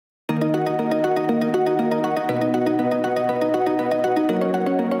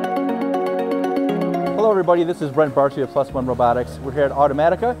everybody, this is Brent Bartley of One Robotics. We're here at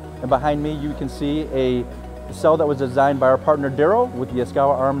Automatica, and behind me you can see a cell that was designed by our partner DERO with the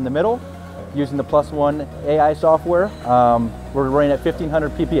YASKAWA arm in the middle, using the One AI software. We're running at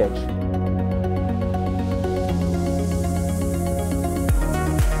 1500 pph.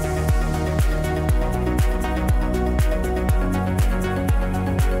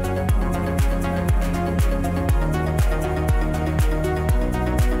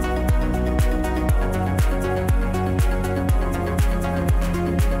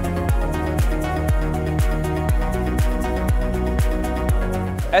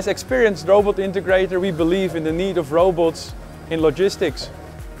 As experienced robot integrator, we believe in the need of robots in logistics.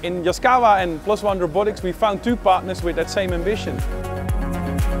 In YASKAWA and One Robotics, we found two partners with that same ambition.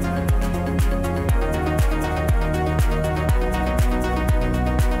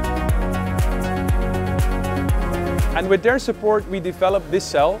 And with their support, we developed this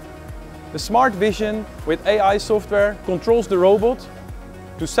cell. The smart vision with AI software controls the robot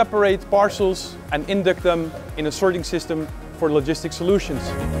to separate parcels and induct them in a sorting system for logistic solutions.